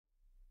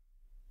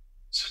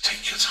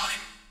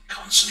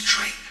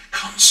Concentrate,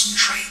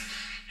 concentrate.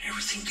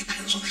 Everything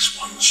depends on this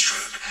one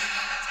stroke.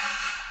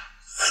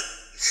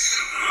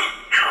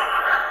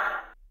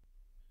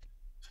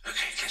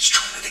 Okay, let's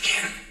try that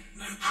again.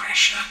 No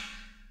pressure.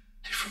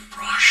 Different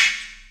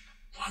brush.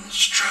 One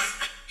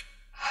stroke.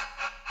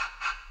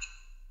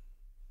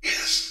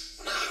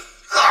 Yes. No.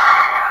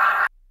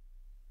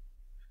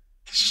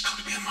 This has got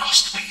to be a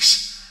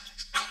masterpiece.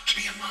 It's got to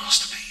be a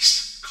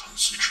masterpiece.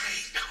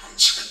 Concentrate,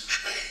 concentrate.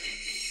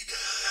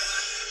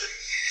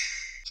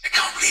 I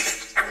can't believe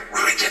it. I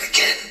ruined it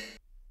again.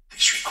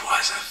 This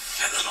requires a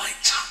feather-like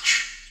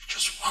touch.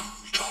 Just one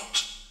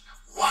dot.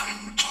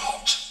 One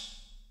dot.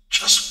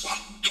 Just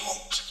one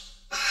dot.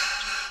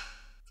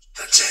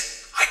 That's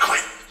it. I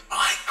quit.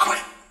 I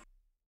quit.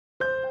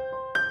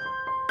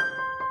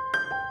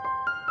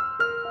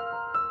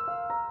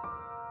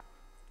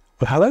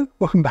 Well, hello,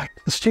 welcome back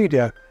to the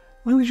studio.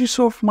 Well, as you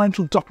saw from my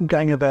little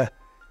doppelganger there,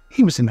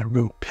 he was in a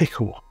real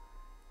pickle.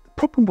 The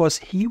problem was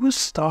he was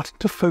starting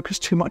to focus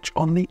too much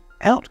on the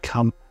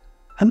outcome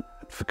and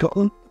had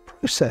forgotten the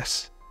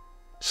process.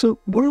 So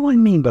what do I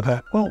mean by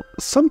that? Well,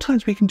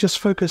 sometimes we can just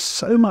focus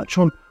so much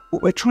on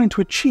what we're trying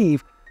to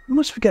achieve, we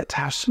must forget to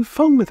have some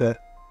fun with it.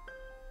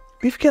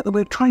 We forget that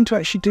we're trying to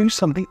actually do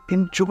something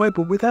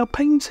enjoyable with our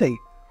painting.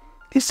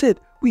 Instead,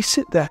 we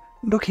sit there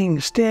looking,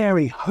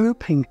 staring,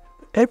 hoping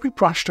every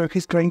brushstroke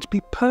is going to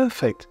be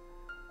perfect,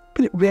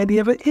 but it rarely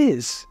ever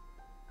is.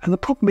 And the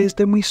problem is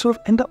then we sort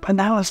of end up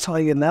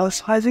analysing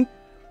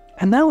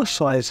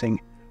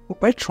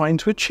what we're trying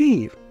to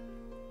achieve.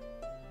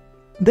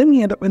 Then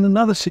we end up in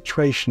another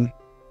situation,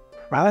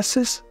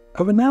 paralysis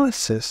of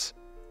analysis.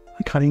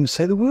 I can't even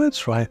say the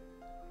words right.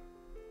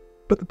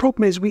 But the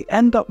problem is we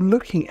end up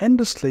looking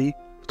endlessly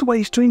for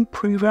ways to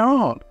improve our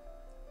art.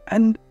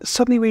 And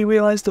suddenly we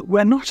realise that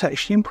we're not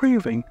actually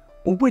improving.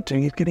 All we're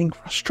doing is getting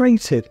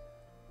frustrated.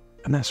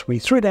 And that's when we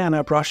throw down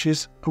our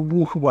brushes and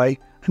walk away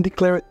and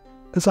declare it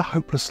as a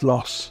hopeless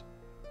loss.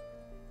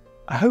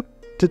 I hope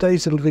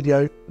today's little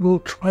video will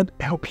try to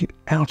help you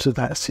out of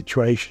that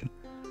situation,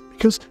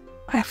 because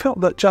I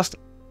felt that just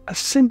a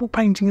simple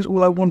painting is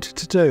all I wanted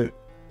to do.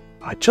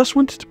 I just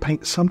wanted to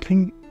paint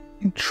something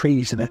in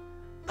trees in it.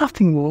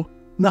 Nothing more,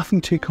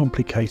 nothing too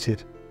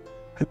complicated.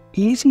 An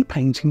easy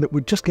painting that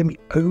would just get me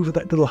over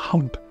that little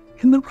hump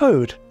in the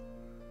road,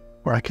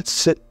 where I could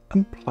sit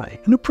and play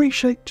and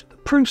appreciate the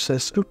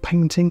process of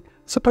painting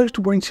as opposed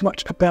to worrying too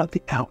much about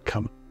the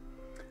outcome.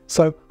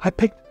 So I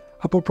picked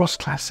a Bob Ross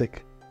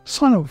classic,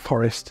 Silent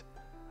Forest,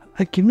 and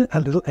I've given it a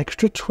little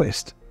extra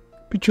twist,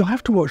 but you'll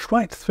have to watch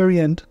right to the very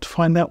end to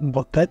find out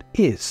what that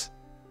is.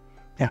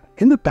 Now,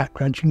 in the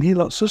background you can hear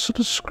lots of sort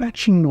of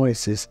scratching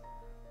noises.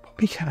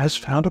 Poppy has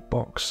found a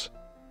box,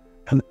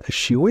 and as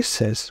she always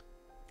says,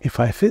 if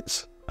I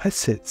fits, I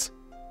sits,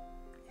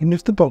 even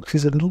if the box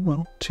is a little,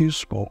 well, too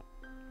small.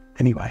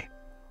 Anyway,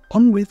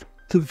 on with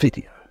the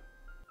video.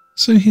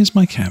 So here's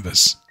my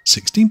canvas,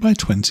 16 by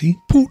 20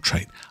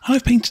 portrait, and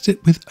I've painted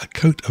it with a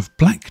coat of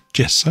black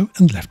gesso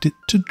and left it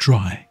to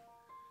dry.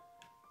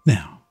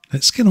 Now,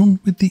 let's get on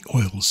with the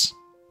oils.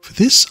 For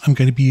this, I'm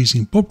going to be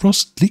using Bob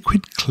Ross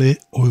liquid clear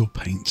oil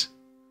paint.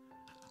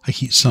 I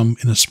keep some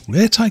in a small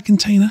airtight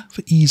container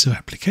for ease of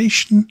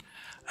application,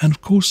 and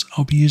of course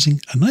I'll be using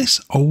a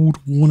nice old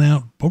worn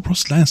out Bob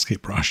Ross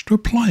landscape brush to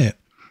apply it.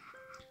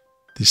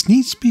 This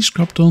needs to be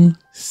scrubbed on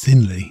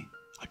thinly.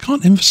 I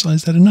can't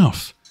emphasize that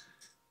enough.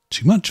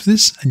 Too much of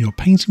this and your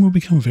painting will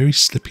become very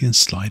slippy and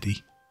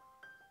slidey.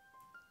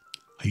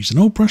 I use an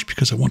old brush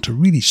because I want to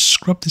really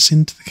scrub this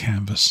into the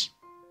canvas.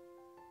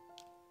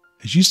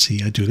 As you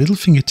see, I do a little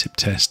fingertip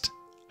test.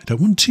 I don't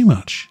want too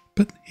much,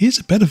 but here's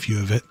a better view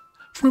of it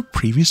from a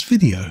previous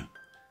video.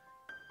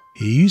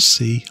 Here you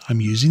see I'm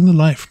using the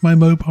light from my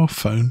mobile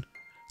phone,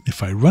 and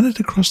if I run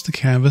it across the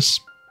canvas,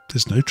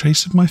 there's no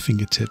trace of my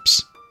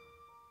fingertips.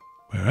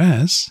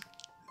 Whereas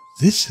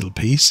this little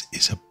piece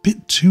is a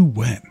bit too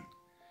wet.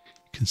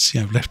 You can see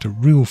I've left a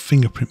real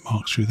fingerprint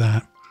mark through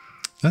that.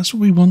 That's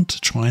what we want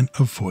to try and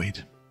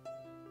avoid.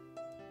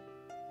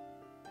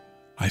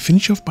 I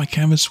finish off my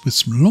canvas with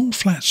some long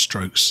flat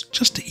strokes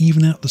just to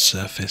even out the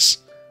surface.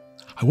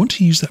 I want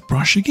to use that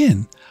brush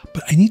again,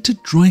 but I need to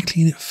dry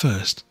clean it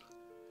first,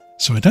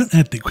 so I don't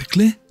add liquid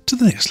clear to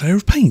the next layer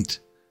of paint.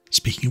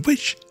 Speaking of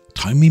which,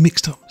 time we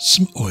mixed up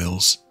some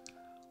oils.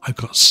 I've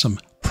got some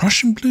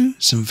Prussian blue,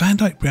 some Van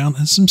Dyke brown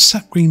and some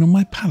sap green on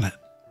my palette.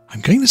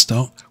 I'm going to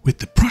start with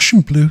the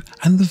Prussian blue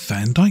and the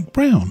Van Dyke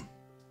brown.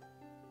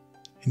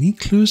 Any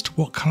clue as to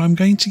what colour I'm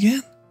going to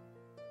get?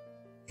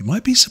 You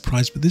might be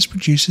surprised, but this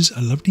produces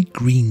a lovely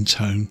green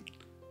tone.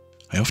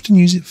 I often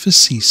use it for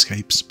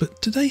seascapes,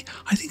 but today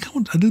I think I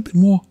want a little bit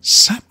more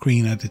sap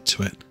green added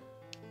to it.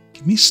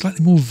 Give me a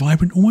slightly more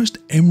vibrant, almost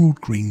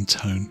emerald green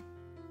tone.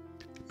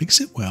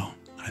 Mix it well.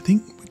 I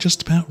think we're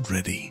just about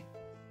ready.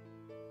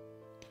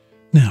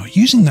 Now,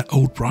 using that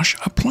old brush,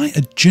 apply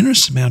a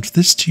generous amount of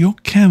this to your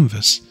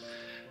canvas.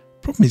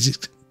 Problem is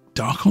it's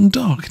dark on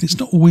dark and it's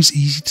not always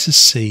easy to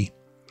see.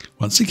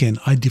 Once again,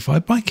 I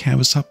divide my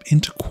canvas up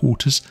into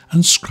quarters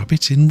and scrub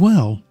it in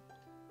well.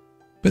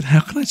 But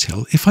how can I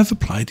tell if I've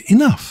applied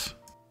enough?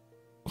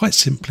 quite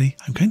simply,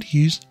 I'm going to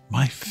use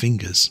my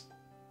fingers.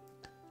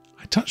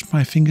 I touch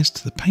my fingers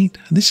to the paint,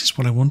 and this is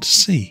what I want to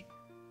see.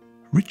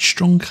 Rich,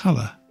 strong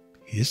colour.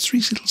 Here's 3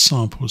 little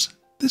samples.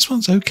 This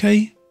one's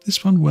okay.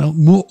 This one, well,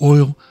 more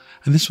oil.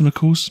 And this one, of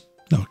course,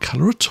 no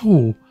colour at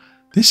all.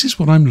 This is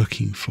what I'm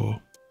looking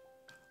for.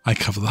 I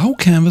cover the whole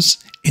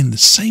canvas in the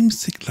same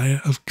thick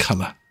layer of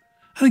colour.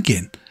 And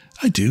again,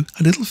 I do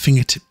a little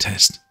fingertip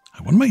test.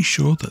 I want to make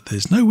sure that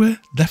there's nowhere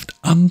left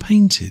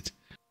unpainted.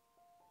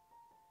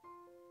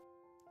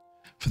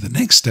 For the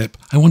next step,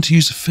 I want to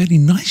use a fairly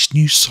nice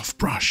new soft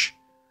brush.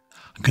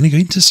 I'm going to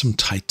go into some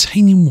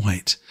titanium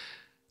white.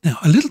 Now,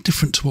 a little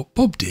different to what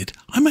Bob did,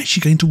 I'm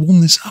actually going to warm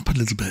this up a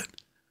little bit.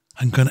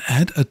 I'm going to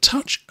add a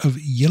touch of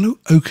yellow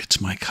ochre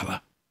to my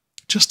colour.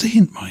 Just a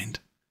hint, mind.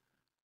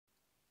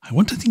 I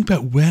want to think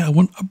about where I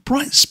want a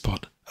bright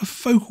spot, a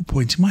focal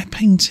point in my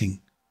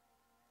painting.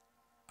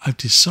 I've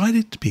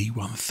decided to be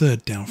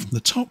 1/3 down from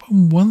the top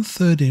and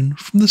 1/3 in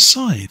from the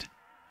side.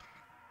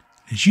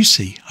 As you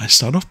see, I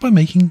start off by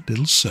making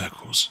little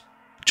circles,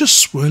 just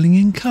swirling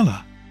in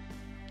colour.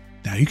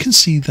 Now you can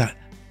see that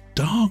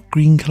dark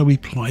green colour we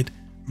applied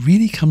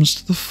really comes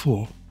to the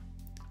fore.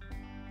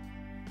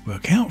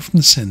 Work out from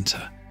the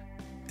centre,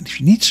 and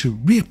if you need to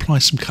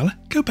reapply some colour,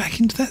 go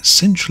back into that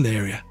central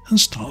area and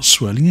start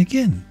swirling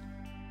again.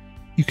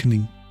 You can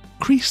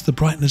increase the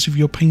brightness of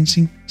your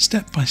painting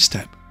step by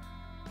step.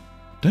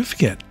 Don't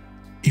forget,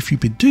 if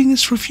you've been doing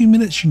this for a few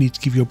minutes, you need to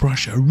give your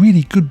brush a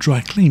really good dry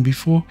clean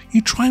before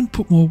you try and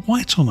put more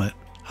white on it.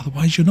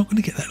 Otherwise you're not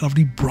going to get that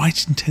lovely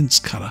bright intense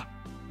colour.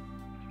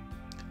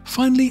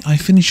 Finally, I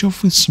finish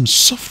off with some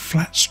soft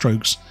flat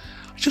strokes.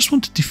 I just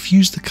want to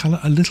diffuse the colour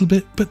a little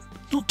bit, but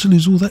not to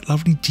lose all that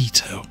lovely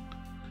detail.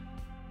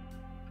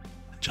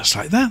 Just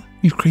like that,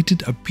 we've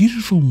created a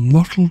beautiful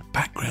mottled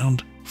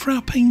background for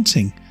our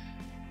painting.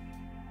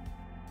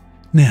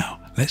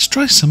 Now, let's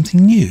try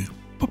something new.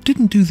 Bob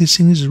didn't do this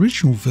in his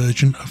original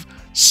version of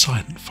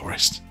Silent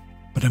Forest,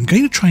 but I'm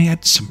going to try and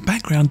add some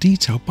background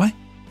detail by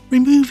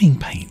removing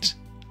paint.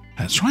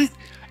 That's right,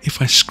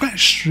 if I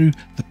scratch through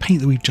the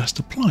paint that we've just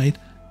applied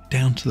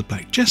down to the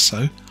black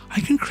gesso, I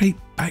can create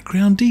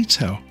background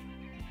detail.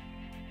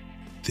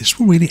 This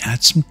will really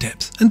add some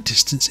depth and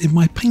distance in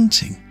my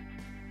painting.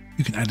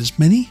 You can add as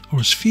many or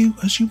as few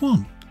as you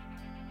want.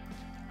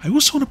 I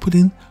also want to put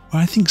in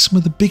where I think some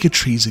of the bigger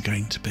trees are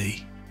going to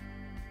be.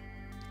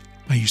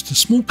 I used the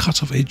small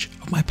cut-off edge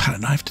of my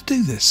palette knife to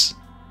do this.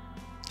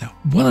 Now,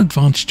 one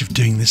advantage of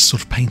doing this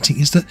sort of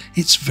painting is that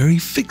it's very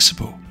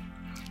fixable.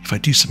 If I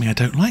do something I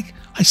don't like,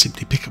 I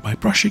simply pick up my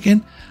brush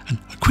again and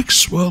a quick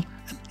swirl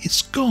and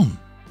it's gone.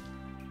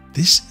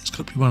 This has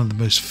got to be one of the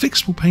most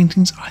fixable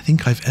paintings I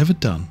think I've ever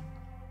done.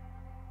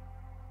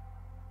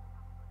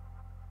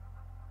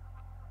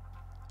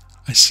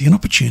 I see an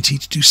opportunity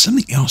to do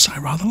something else I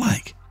rather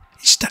like.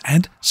 It's to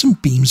add some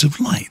beams of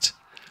light.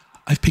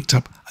 I've picked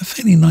up a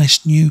fairly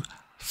nice new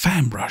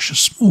fan brush, a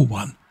small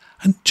one,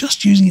 and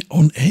just using it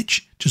on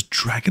edge, just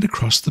drag it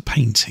across the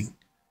painting.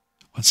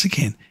 Once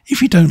again,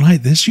 if you don't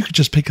like this, you could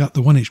just pick up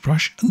the 1-inch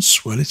brush and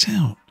swirl it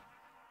out.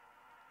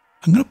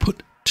 I'm going to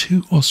put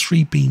 2 or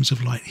 3 beams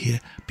of light here,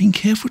 being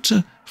careful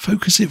to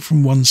focus it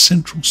from one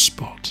central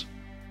spot.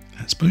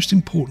 That's most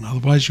important,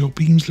 otherwise your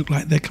beams look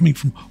like they're coming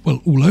from,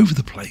 well, all over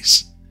the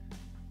place.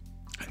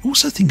 I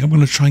also think I'm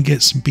going to try and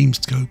get some beams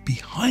to go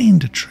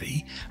behind a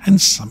tree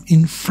and some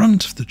in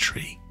front of the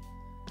tree.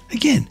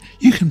 Again,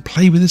 you can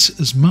play with this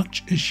as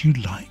much as you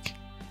like.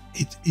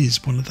 It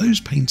is one of those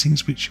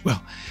paintings which,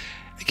 well,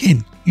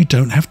 again, you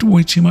don't have to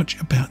worry too much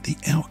about the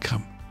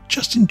outcome.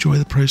 Just enjoy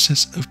the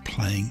process of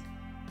playing.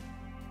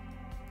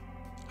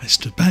 I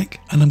stood back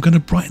and I'm going to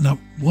brighten up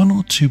 1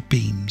 or 2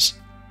 beams.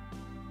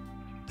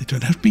 They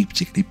don't have to be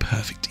particularly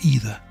perfect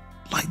either.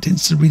 Light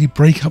tends to really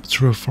break up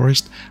through a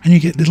forest and you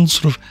get little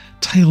sort of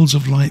tails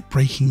of light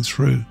breaking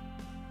through.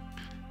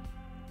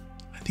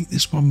 I think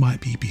this one might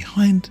be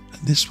behind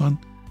and this one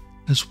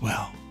as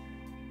well.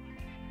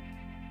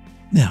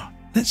 Now,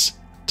 let's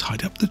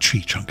tidy up the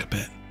tree trunk a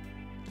bit.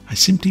 I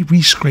simply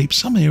re-scrape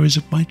some areas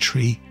of my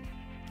tree.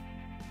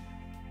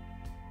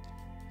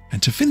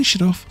 And to finish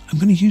it off, I'm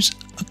going to use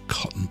a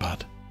cotton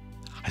bud.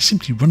 I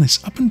simply run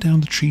this up and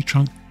down the tree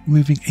trunk,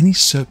 removing any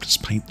surplus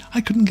paint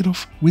I couldn't get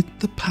off with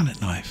the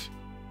palette knife.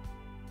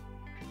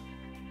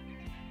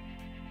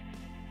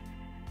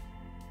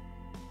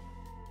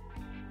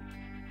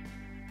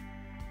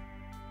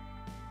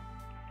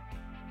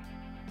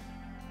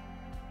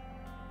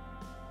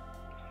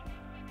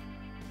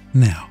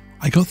 Now,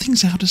 I got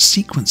things out of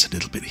sequence a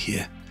little bit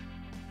here.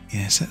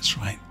 Yes, that's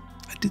right.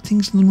 I did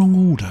things in the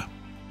wrong order.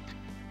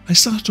 I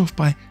started off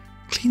by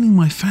cleaning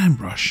my fan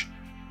brush,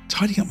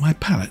 tidying up my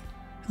palette,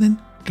 and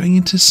then going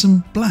into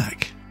some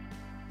black.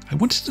 I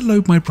wanted to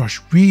load my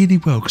brush really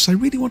well because I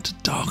really want to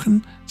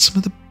darken some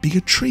of the bigger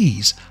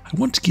trees. I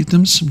want to give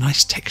them some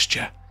nice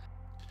texture.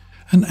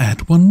 And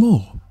add one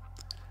more.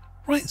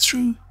 Right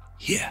through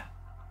here.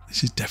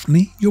 This is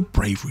definitely your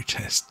bravery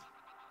test.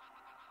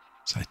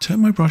 So I turn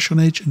my brush on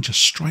edge and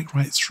just strike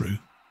right through.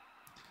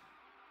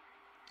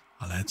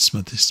 I'll add some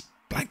of this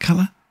black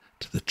colour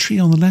to the tree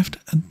on the left,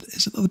 and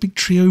there's another big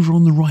tree over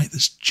on the right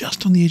that's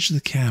just on the edge of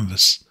the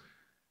canvas.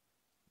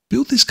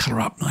 Build this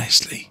colour up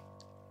nicely.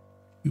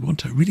 We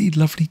want a really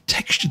lovely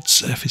textured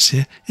surface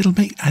here. It'll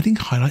make adding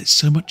highlights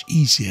so much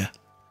easier.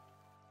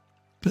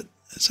 But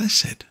as I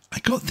said, I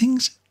got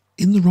things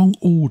in the wrong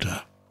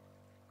order.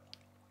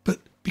 But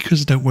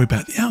because I don't worry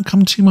about the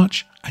outcome too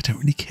much, I don't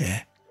really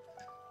care.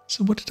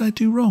 So what did I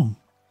do wrong?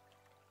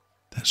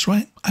 That's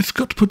right, I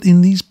forgot to put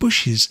in these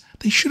bushes.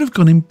 They should have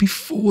gone in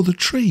before the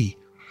tree.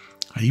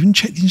 I even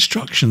checked the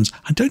instructions.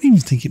 I don't even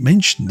think it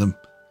mentioned them.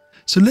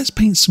 So let's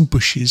paint some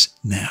bushes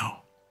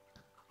now.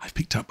 I've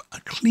picked up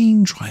a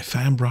clean dry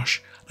fan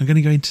brush. I'm going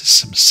to go into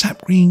some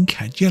sap green,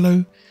 cad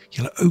yellow,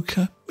 yellow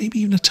ochre, maybe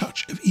even a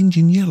touch of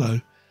Indian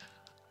yellow.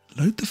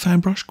 Load the fan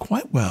brush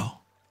quite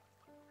well.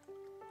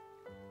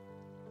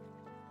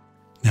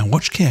 Now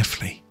watch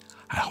carefully.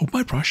 I hold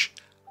my brush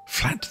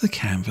flat to the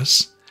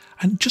canvas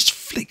and just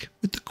flick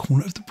with the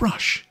corner of the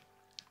brush.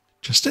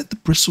 Just let the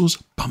bristles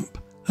bump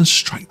and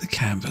strike the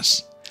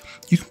canvas.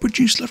 You can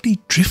produce lovely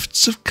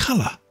drifts of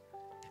colour.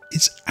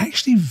 It's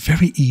actually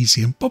very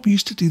easy, and Bob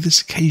used to do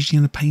this occasionally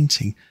in a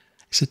painting.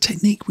 It's a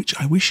technique which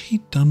I wish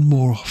he'd done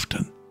more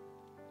often.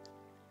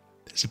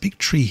 There's a big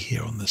tree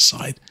here on the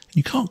side, and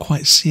you can't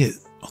quite see it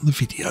on the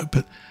video,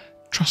 but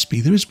trust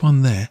me, there is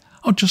one there.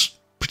 I'll just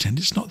pretend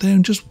it's not there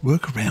and just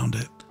work around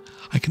it.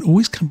 I can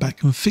always come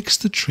back and fix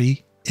the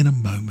tree in a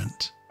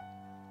moment.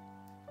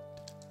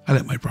 I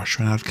let my brush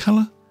run out of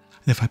colour,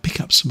 and if I pick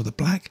up some of the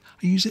black,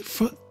 I use it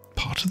for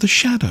part of the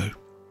shadow.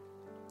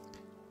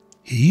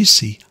 Here you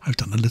see I've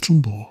done a little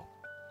more.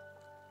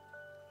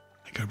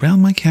 I go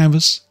round my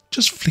canvas,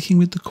 just flicking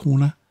with the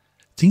corner,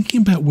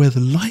 thinking about where the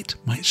light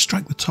might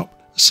strike the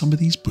top of some of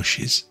these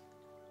bushes.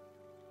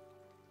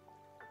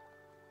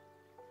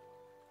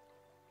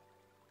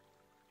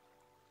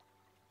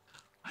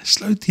 I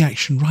slowed the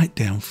action right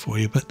down for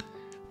you, but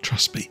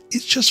trust me,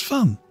 it's just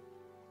fun.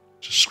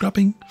 Just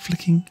scrubbing,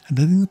 flicking and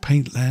letting the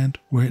paint land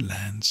where it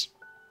lands.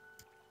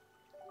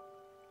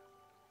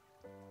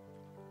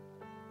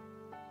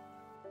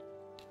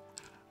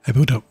 I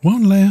build up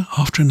one layer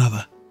after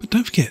another, but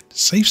don't forget,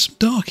 save some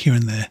dark here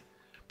and there.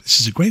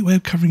 This is a great way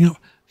of covering up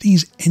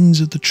these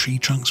ends of the tree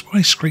trunks where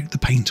I scrape the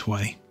paint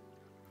away.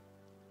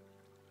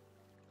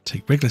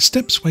 Take regular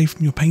steps away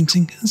from your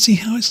painting and see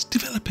how it's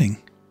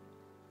developing.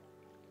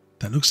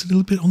 That looks a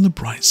little bit on the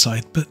bright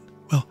side, but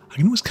well, I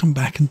can always come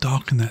back and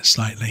darken that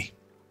slightly.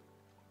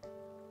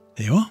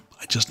 There you are,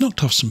 I just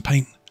knocked off some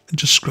paint and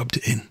just scrubbed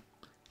it in.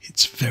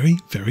 It's very,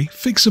 very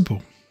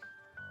fixable.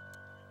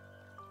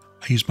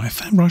 I use my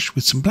fan brush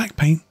with some black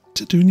paint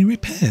to do any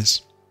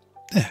repairs.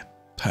 There,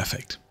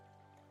 perfect.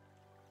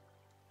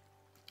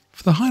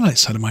 For the highlight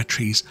side of my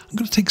trees, I'm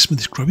going to take some of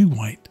this grubby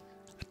white,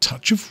 a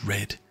touch of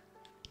red,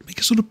 to make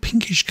a sort of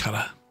pinkish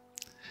colour.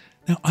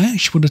 Now I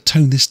actually want to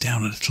tone this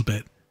down a little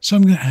bit, so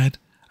I'm going to add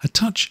a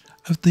touch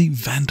of the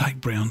Van Dyke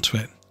brown to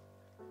it.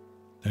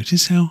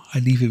 Notice how I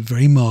leave it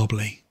very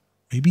marbly,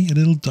 maybe a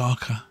little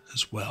darker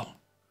as well.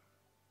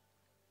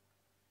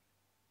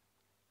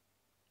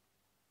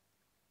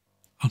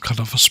 I'll cut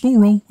off a small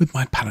roll with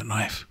my palette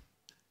knife,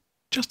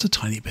 just a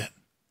tiny bit.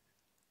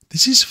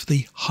 This is for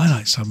the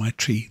highlight side of my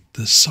tree,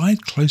 the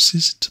side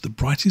closest to the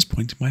brightest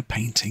point in my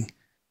painting.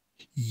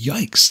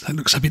 Yikes, that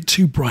looks a bit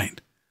too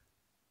bright.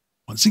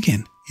 Once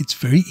again, it's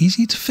very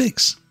easy to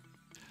fix.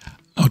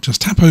 I'll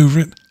just tap over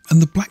it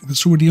and the black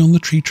that's already on the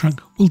tree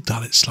trunk will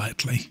dull it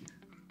slightly.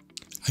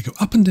 I go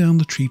up and down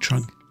the tree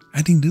trunk,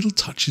 adding little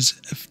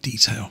touches of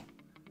detail.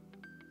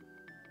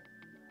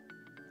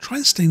 Try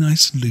and stay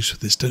nice and loose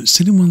with this, don't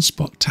sit in one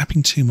spot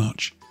tapping too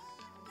much.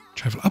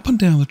 Travel up and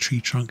down the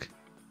tree trunk,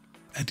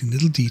 adding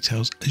little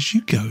details as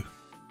you go.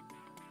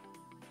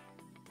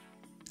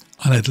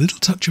 I'll add a little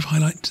touch of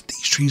highlight to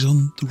these trees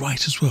on the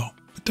right as well,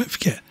 but don't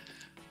forget,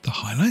 the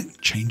highlight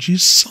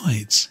changes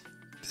sides.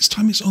 This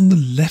time it's on the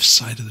left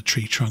side of the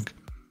tree trunk.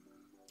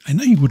 I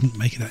know you wouldn't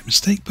make that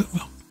mistake, but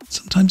well,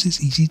 sometimes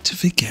it's easy to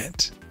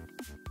forget.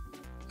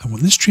 I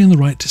want this tree on the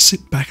right to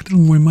sit back a little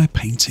more in my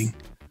painting.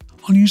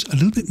 I'll use a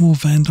little bit more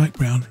Van Dyke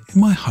brown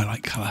in my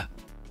highlight colour.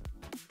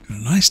 Got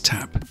a nice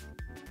tap.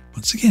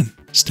 Once again,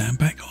 stand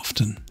back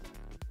often.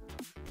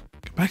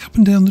 Go back up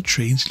and down the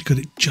tree until you got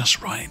it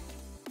just right.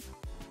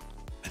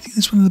 I think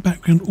this one in the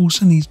background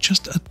also needs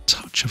just a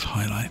touch of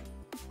highlight.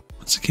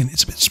 Once again,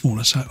 it's a bit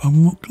smaller, so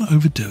I'm not going to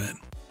overdo it.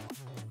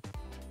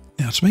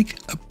 Now to make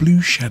a blue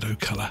shadow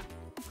colour,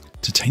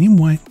 titanium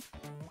white,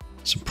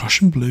 some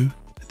Prussian blue,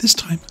 and this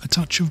time a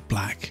touch of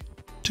black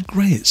to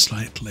grey it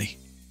slightly.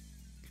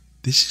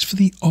 This is for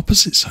the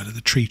opposite side of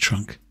the tree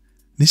trunk.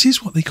 This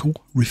is what they call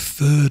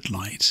referred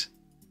light.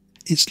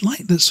 It's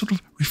light that's sort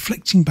of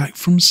reflecting back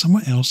from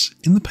somewhere else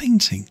in the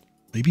painting,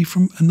 maybe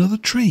from another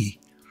tree.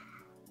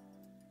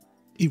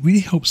 It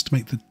really helps to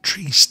make the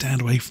trees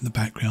stand away from the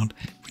background.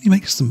 It really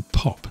makes them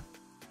pop.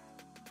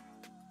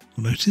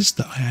 You'll notice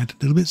that I add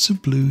little bits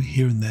of blue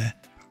here and there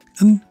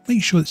and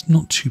make sure it's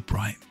not too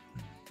bright.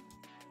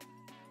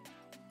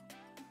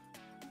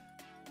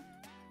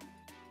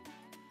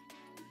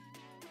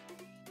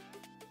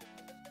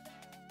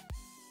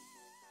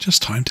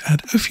 Just time to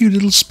add a few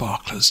little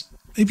sparklers,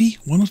 maybe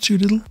one or two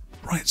little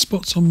bright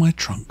spots on my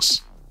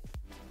trunks.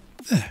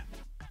 There,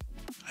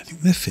 I think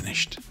they're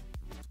finished.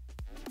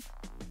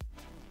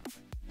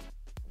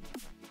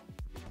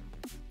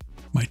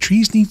 My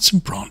trees need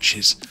some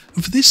branches,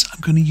 and for this I'm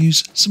going to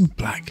use some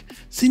black,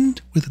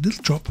 thinned with a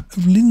little drop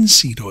of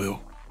linseed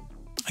oil.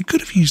 I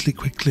could have used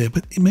liquid clear,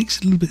 but it makes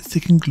it a little bit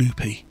thick and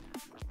gloopy.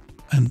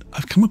 And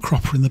I've come a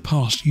cropper in the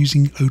past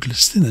using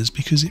odourless thinners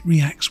because it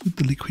reacts with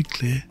the liquid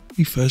clear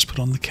we first put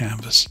on the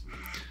canvas.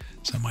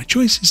 So my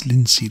choice is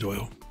linseed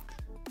oil.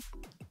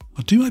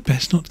 I'll do my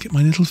best not to get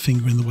my little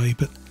finger in the way,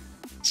 but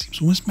it seems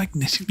almost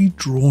magnetically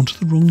drawn to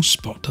the wrong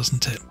spot,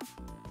 doesn't it?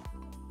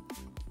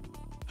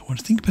 I want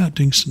to think about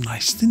doing some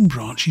nice thin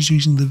branches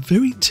using the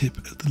very tip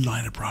of the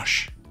liner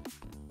brush.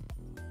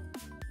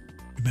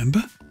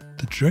 Remember,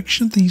 the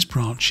direction of these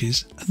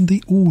branches and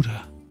the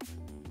order.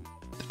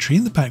 The tree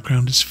in the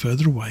background is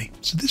further away,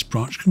 so this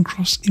branch can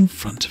cross in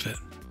front of it.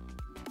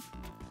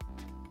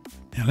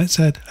 Now let's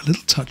add a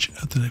little touch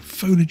of the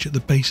foliage at the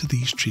base of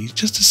these trees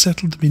just to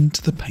settle them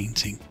into the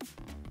painting.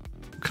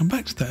 We'll come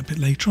back to that a bit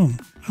later on.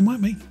 I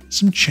might make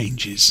some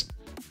changes.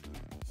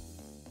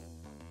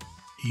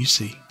 Here you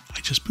see,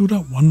 I just build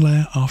up one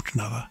layer after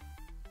another,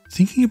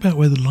 thinking about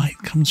where the light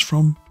comes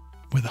from,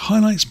 where the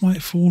highlights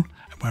might fall,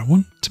 and where I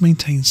want to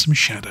maintain some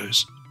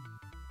shadows.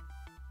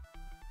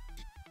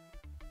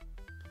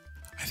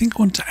 I think I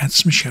want to add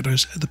some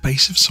shadows at the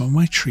base of some of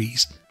my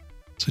trees,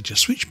 so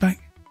just switch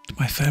back to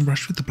my fan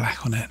brush with the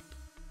black on it.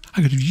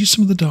 I could have used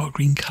some of the dark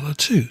green colour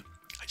too.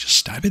 I just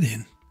stab it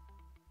in.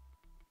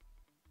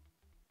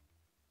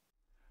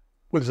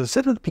 Well, as I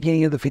said at the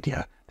beginning of the video,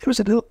 there was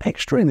a little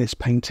extra in this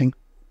painting.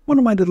 One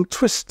of my little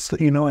twists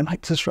that I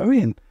like to throw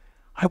in.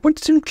 I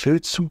wanted to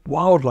include some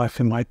wildlife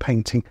in my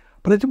painting,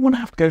 but I didn't want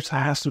to have to go to the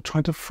hassle of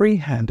trying to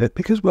freehand it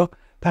because, well,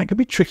 that can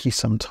be tricky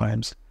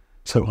sometimes.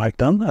 So I've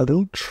done a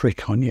little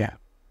trick on you.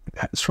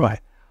 That's right.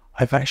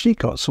 I've actually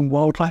got some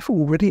wildlife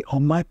already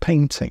on my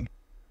painting.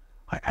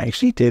 I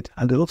actually did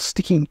a little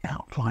sticking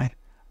outline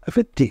of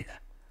a deer.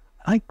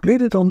 I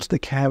glued it onto the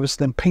canvas,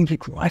 then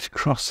painted right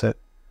across it.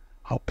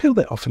 I'll peel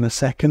that off in a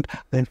second,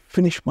 then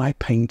finish my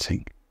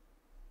painting.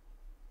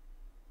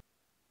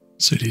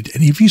 So did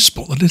any of you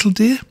spot the little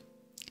deer?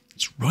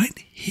 It's right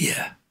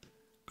here.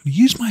 I'm going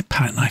to use my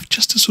palette knife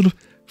just to sort of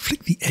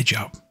flick the edge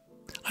up.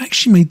 I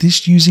actually made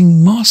this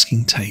using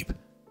masking tape.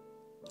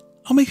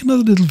 I'll make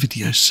another little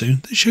video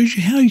soon that shows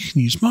you how you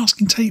can use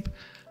masking tape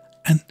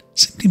and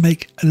simply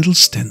make a little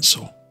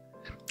stencil.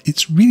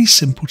 It's really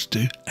simple to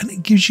do and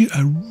it gives you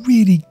a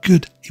really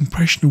good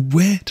impression of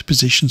where to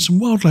position some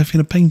wildlife in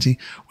a painting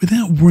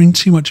without worrying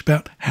too much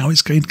about how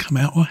it's going to come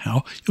out or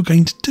how you're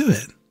going to do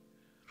it.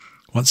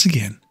 Once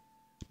again,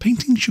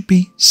 painting should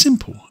be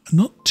simple and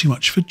not too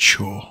much of a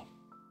chore.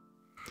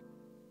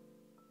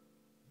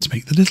 To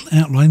make the little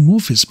outline more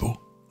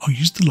visible, I'll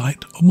use the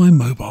light on my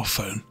mobile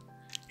phone.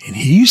 And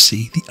here you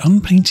see the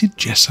unpainted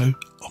gesso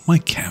on my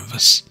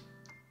canvas.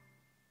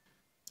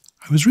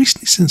 I was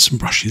recently sent some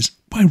brushes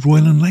by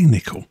Royal &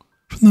 Langnickel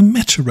from the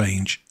Meta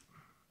range.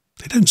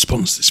 They don't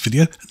sponsor this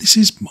video, and this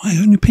is my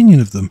own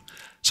opinion of them,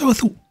 so I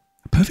thought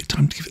a perfect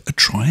time to give it a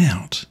try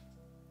out.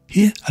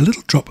 Here, a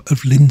little drop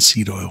of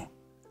linseed oil.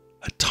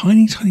 A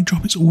tiny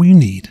drop is all you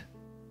need.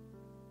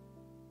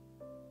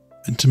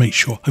 And to make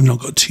sure I've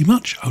not got too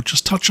much, I'll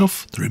just touch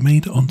off the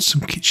remainder on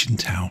some kitchen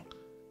towel.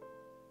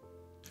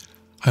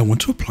 I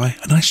want to apply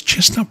a nice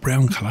chestnut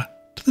brown colour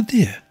to the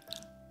deer.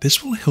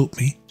 This will help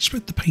me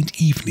spread the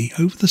paint evenly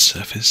over the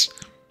surface,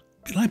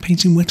 a bit like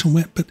painting wet on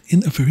wet but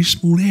in a very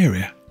small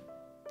area.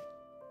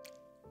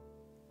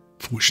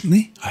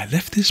 Fortunately, I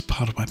left this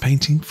part of my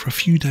painting for a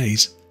few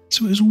days,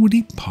 so it is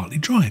already partly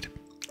dried.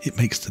 It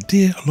makes the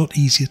deer a lot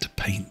easier to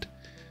paint.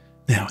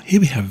 Now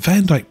here we have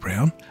Van Dyke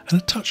brown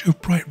and a touch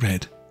of bright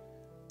red.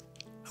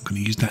 I'm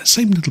going to use that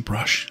same little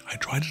brush, I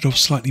dried it off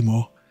slightly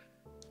more,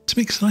 to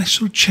make a nice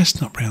sort of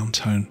chestnut brown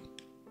tone.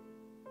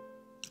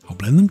 I'll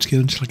blend them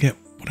together until I get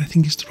what I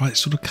think is the right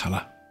sort of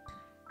colour.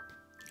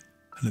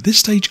 And at this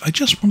stage I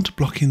just want to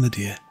block in the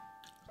deer.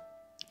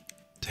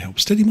 To help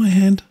steady my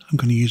hand, I'm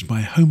going to use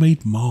my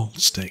homemade marl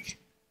stick.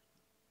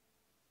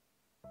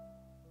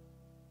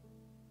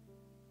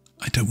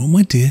 I don't want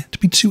my deer to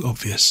be too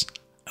obvious.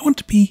 I want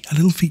it to be a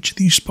little feature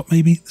that you spot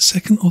maybe the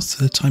second or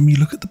third time you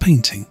look at the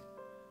painting.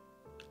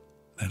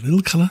 A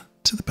little colour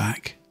to the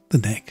back, the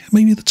neck, and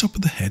maybe the top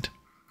of the head.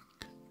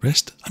 The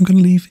rest I'm going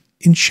to leave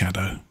in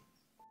shadow.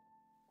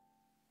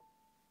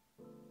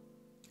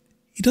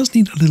 He does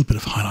need a little bit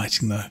of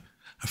highlighting though,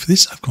 and for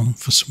this I've gone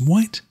for some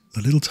white,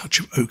 a little touch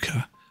of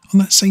ochre on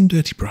that same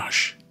dirty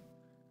brush.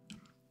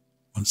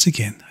 Once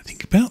again, I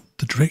think about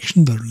the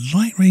direction the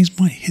light rays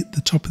might hit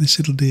the top of this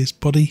little deer's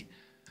body,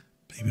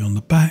 maybe on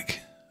the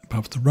back,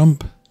 above the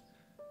rump,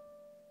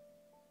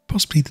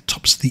 possibly the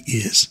tops of the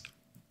ears,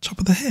 top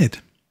of the head.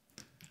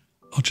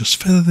 I'll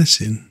just feather this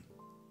in.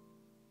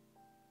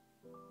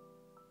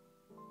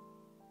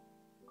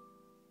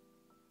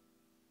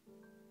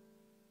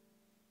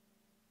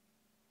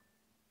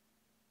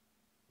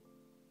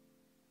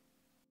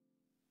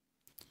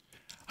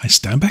 I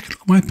stand back and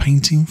look at my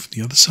painting from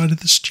the other side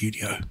of the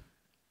studio,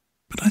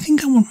 but I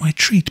think I want my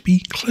tree to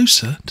be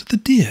closer to the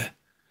deer.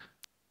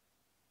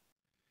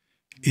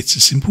 It's a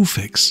simple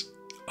fix.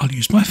 I'll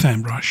use my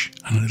fan brush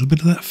and a little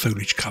bit of that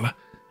foliage colour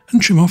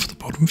and trim off the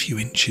bottom few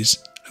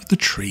inches of the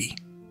tree.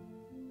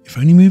 If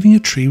only moving a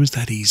tree was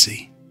that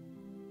easy.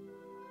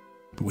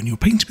 But when you're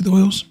painting with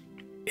oils,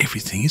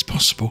 everything is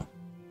possible.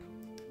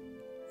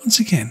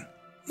 Once again,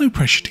 no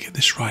pressure to get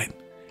this right.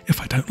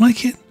 If I don't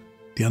like it,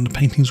 the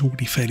underpainting's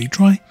already fairly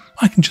dry,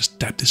 I can just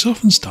dab this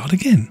off and start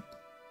again.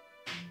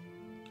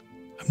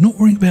 I'm not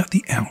worrying about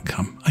the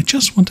outcome, I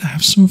just want to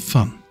have some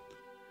fun.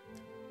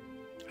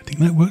 I think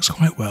that works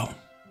quite well.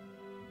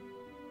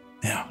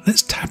 Now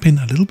let's tap in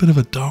a little bit of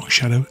a dark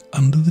shadow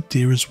under the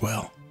deer as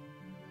well.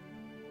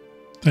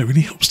 That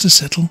really helps to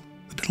settle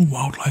the little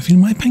wildlife in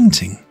my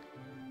painting.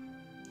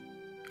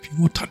 A few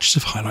more touches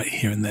of highlight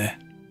here and there,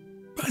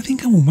 but I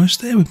think I'm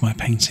almost there with my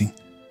painting.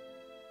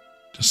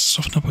 Just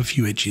soften up a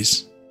few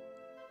edges.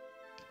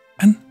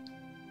 And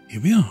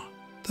here we are,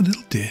 the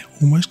little deer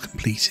almost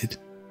completed.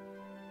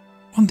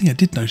 One thing I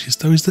did notice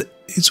though is that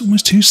it's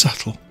almost too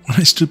subtle. When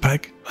I stood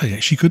back, I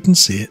actually couldn't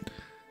see it.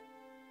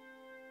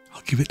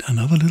 I'll give it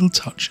another little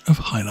touch of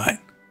highlight.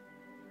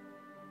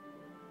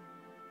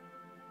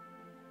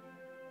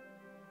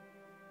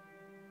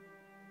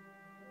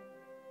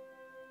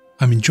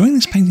 I'm enjoying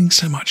this painting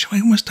so much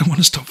I almost don't want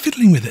to stop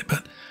fiddling with it,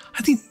 but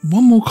I think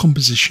one more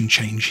composition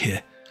change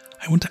here.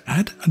 I want to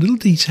add a little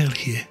detail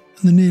here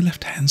on the near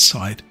left hand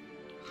side.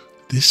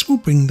 This will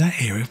bring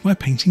that area of my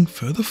painting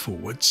further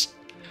forwards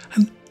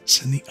and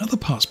send the other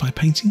parts of my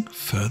painting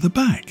further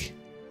back.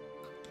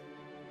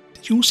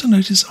 Did you also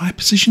notice I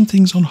position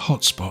things on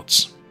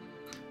hotspots?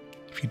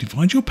 If you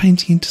divide your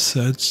painting into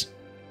thirds,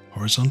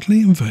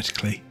 horizontally and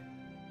vertically,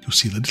 you'll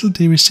see the little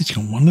deer is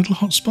sitting on one little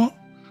hotspot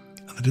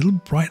and the little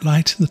bright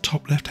light in the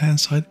top left hand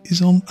side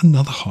is on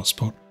another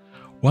hotspot,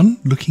 one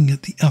looking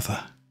at the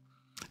other.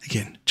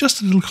 Again,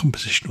 just a little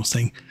compositional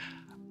thing,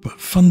 but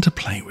fun to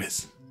play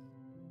with.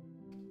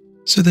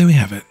 So there we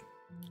have it,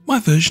 my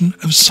version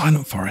of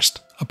Silent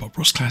Forest, a Bob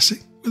Ross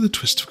classic with a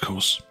twist of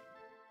course.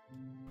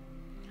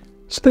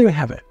 So there we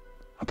have it,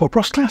 a Bob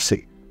Ross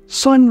classic,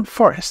 Silent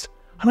Forest,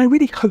 and I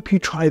really hope you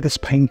try this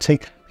painting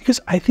because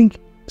I think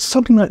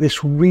something like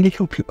this will really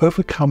help you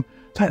overcome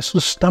that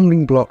sort of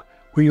stumbling block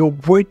where you're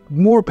worried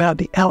more about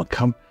the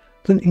outcome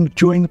than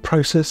enjoying the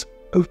process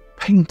of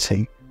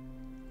painting.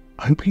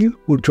 I hope you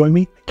will join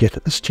me again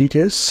at the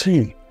studio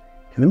soon.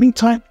 In the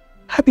meantime,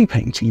 happy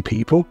painting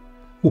people.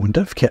 Oh, and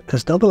don't forget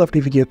there's another lovely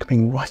video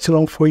coming right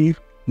along for you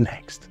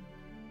next.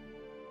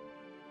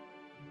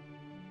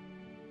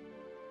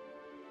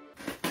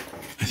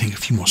 I think a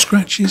few more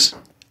scratches,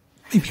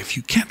 maybe a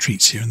few cat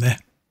treats here and there,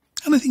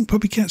 and I think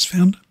Puppy Cat's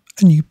found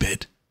a new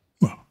bed.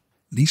 Well,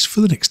 at least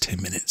for the next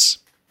 10 minutes.